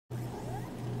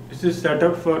This is set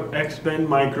up for X-band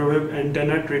microwave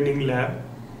antenna training lab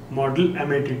model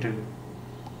MAT10.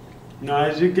 Now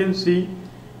as you can see,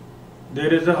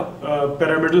 there is a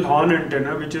pyramidal horn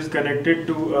antenna which is connected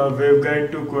to a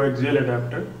waveguide to coaxial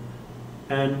adapter,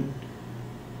 and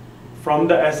from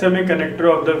the SMA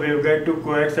connector of the waveguide to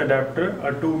coax adapter,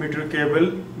 a 2-meter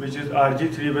cable which is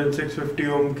RG31650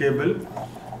 ohm cable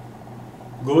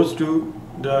goes to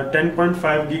the 10.5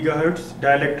 GHz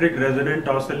dielectric resonant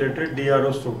oscillator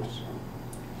DRO source.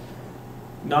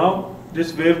 Now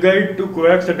this waveguide to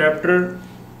coax adapter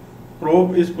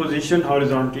probe is positioned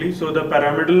horizontally, so the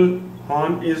pyramidal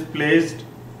horn is placed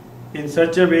in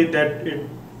such a way that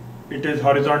it is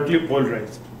horizontally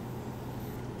polarized.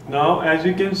 Now as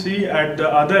you can see, at the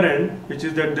other end, which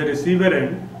is at the receiver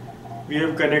end, we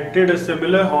have connected a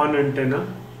similar horn antenna,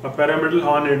 a pyramidal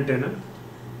horn antenna,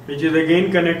 which is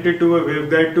again connected to a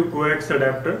waveguide to coax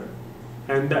adapter,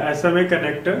 and the SMA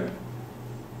connector,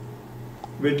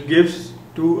 which gives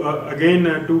to again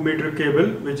a 2-meter cable,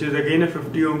 which is again a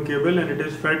 50 ohm cable, and it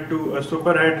is fed to a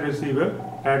super height receiver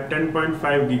at 10.5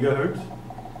 GHz.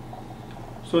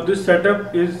 So this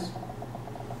setup is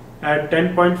at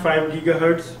 10.5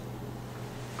 GHz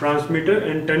transmitter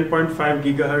and 10.5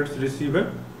 GHz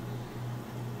receiver.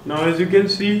 Now as you can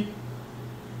see,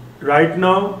 right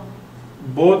now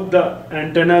both the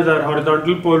antennas are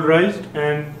horizontal polarized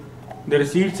and the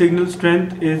received signal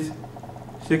strength is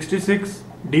 66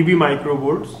 dB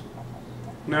microvolts.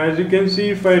 Now as you can see,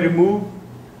 if I remove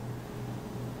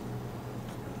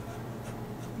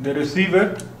the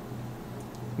receiver,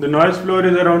 the noise floor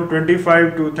is around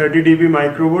 25 to 30 dB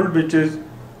microvolt, which is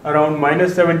around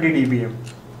minus 70 dBm.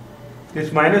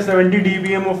 This minus 70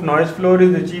 dBm of noise floor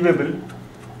is achievable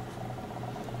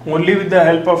only with the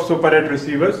help of super height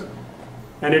receivers,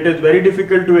 and it is very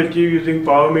difficult to achieve using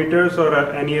power meters or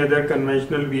any other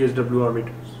conventional VSWR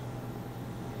meters.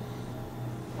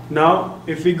 Now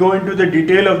if we go into the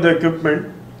detail of the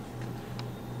equipment,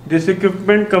 this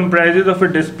equipment comprises of a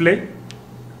display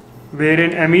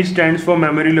wherein ME stands for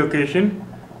memory location.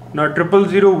 Now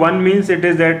 0001 means it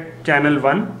is at channel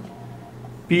 1.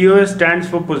 POS stands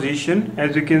for position.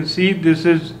 As you can see, this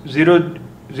is 0,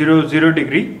 0, 0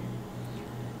 degree.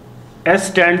 S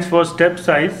stands for step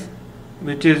size,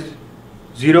 which is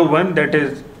 01, that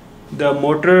is the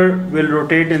motor will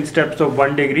rotate in steps of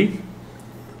 1 degree.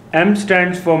 M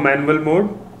stands for manual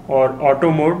mode or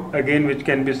auto mode, again which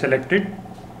can be selected,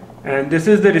 and this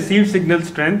is the received signal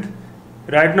strength.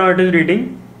 Right now it is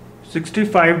reading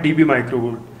 65 dB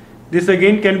microvolt. This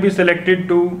again can be selected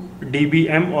to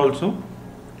dBm also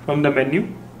from the menu.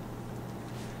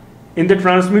 In the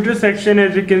transmitter section,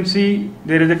 as you can see,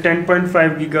 there is a 10.5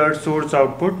 GHz source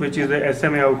output, which is the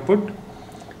SMA output.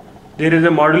 There is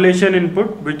a modulation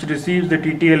input which receives the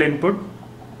TTL input,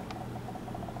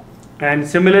 and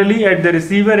similarly at the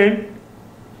receiver end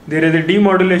there is a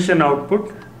demodulation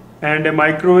output and a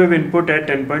microwave input at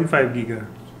 10.5 GHz.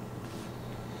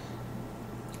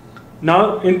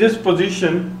 Now in this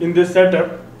position, in this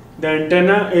setup, the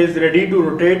antenna is ready to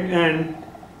rotate and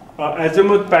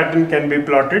azimuth pattern can be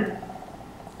plotted.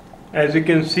 As you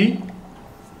can see,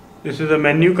 this is a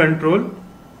menu control.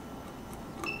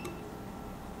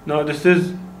 Now this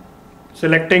is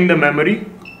selecting the memory,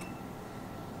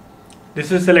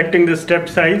 this is selecting the step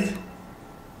size,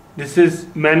 this is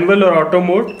manual or auto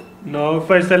mode. Now if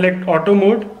I select auto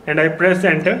mode and I press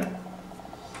enter,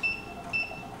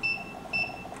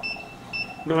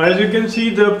 now as you can see,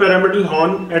 the pyramidal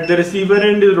horn at the receiver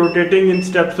end is rotating in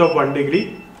steps of 1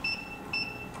 degree.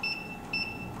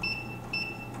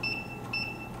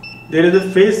 There is a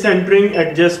phase centering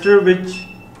adjuster which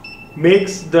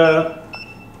makes the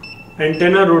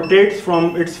antenna rotates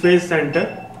from its phase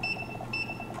center.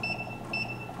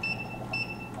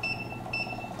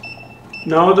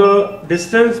 Now the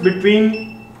distance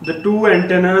between the two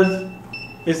antennas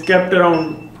is kept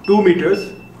around 2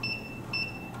 meters,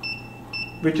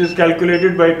 which is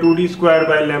calculated by 2d square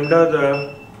by lambda,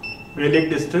 the relic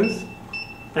distance,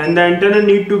 and the antenna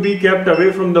need to be kept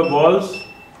away from the walls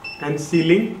and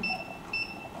ceiling,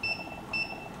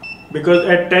 because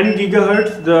at 10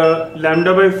 GHz the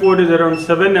lambda by 4 is around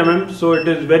 7 mm, so it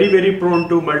is very prone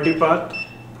to multipath.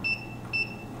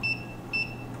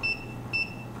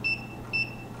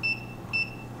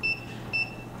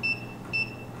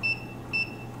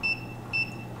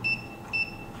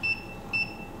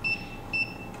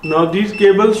 Now these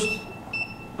cables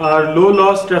are low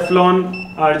loss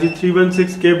Teflon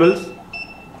RG316 cables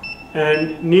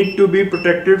and need to be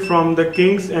protected from the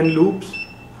kinks and loops.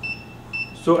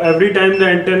 So every time the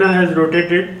antenna has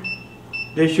rotated,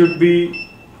 they should be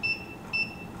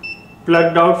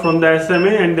plugged out from the SMA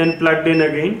and then plugged in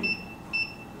again.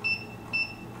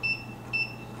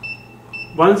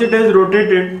 Once it is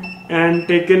rotated and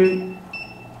taken,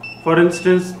 for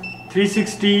instance,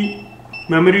 360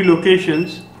 memory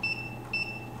locations,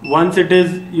 once it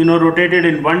is rotated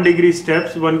in 1 degree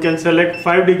steps, one can select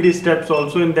 5 degree steps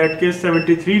also. In that case,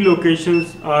 73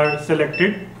 locations are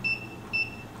selected.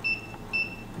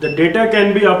 The data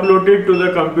can be uploaded to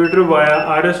the computer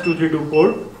via RS-232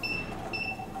 port.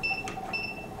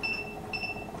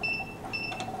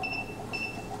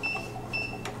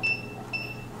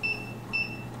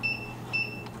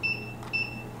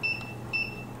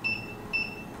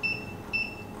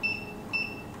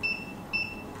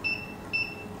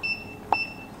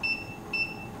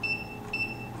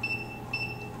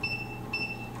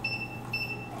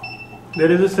 There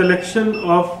is a selection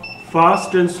of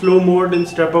fast and slow mode in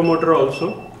stepper motor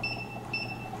also,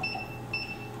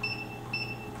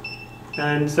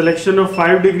 and selection of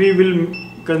 5 degree will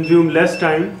consume less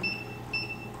time.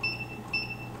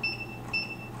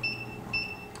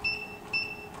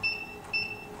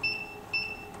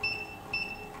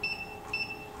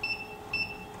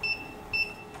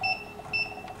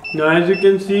 Now as you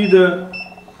can see, the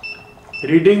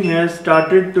reading has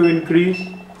started to increase.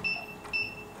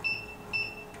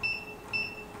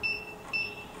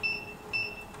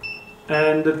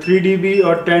 And the 3 dB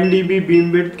or 10 dB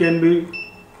beam width can be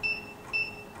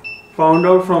found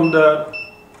out from the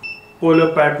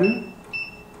polar pattern.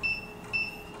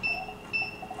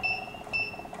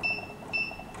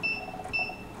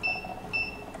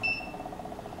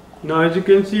 Now as you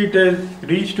can see, it has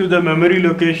reached to the memory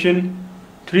location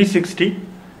 360.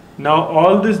 Now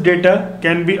all this data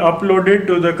can be uploaded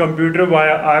to the computer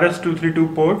via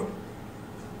RS-232 port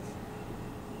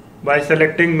by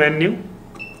selecting menu.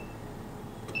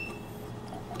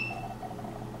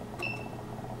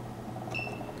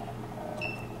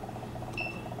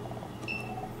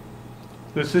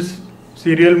 This is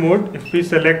serial mode. If we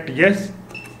select yes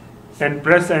and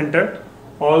press enter,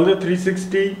 all the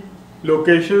 360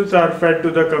 locations are fed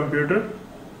to the computer,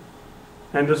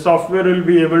 and the software will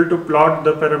be able to plot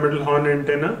the pyramidal horn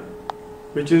antenna,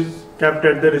 which is kept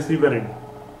at the receiver end.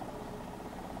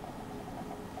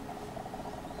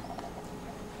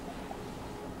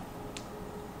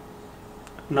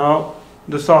 Now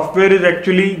the software is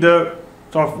actually the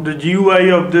GUI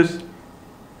of this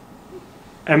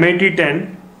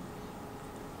MAT10.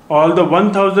 All the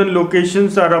 1000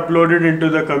 locations are uploaded into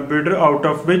the computer, out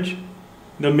of which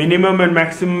the minimum and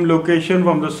maximum location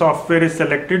from the software is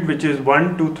selected, which is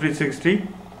 1 to 360.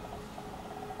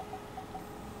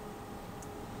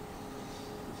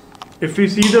 If we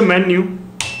see the menu,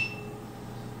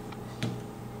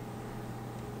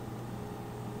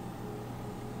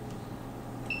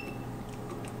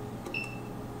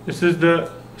 this is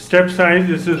the step size.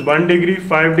 This is 1 degree,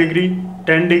 5 degree,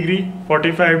 10 degree,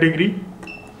 45 degree.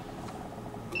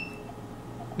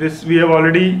 This we have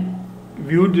already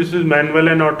viewed. This is manual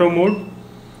and auto mode.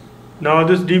 Now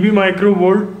this dB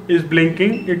microvolt is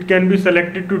blinking. It can be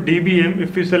selected to dBm.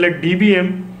 If we select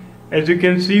dBm, as you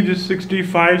can see, this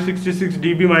 65-66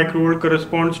 dB microvolt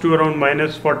corresponds to around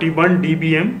 -41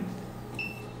 dBm.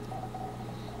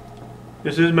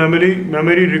 This is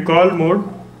memory recall mode.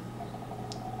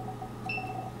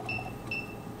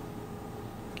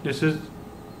 This is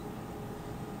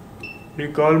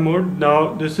recall mode.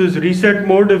 Now this is reset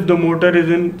mode. If the motor is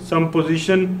in some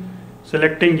position,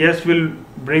 selecting yes will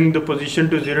bring the position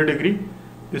to 0 degree.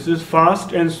 This is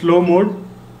fast and slow mode.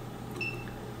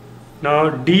 Now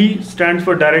D stands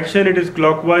for direction. It is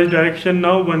clockwise direction.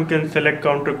 Now one can select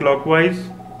counterclockwise,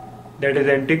 that is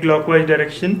anti-clockwise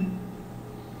direction,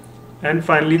 and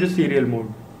finally the serial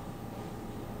mode.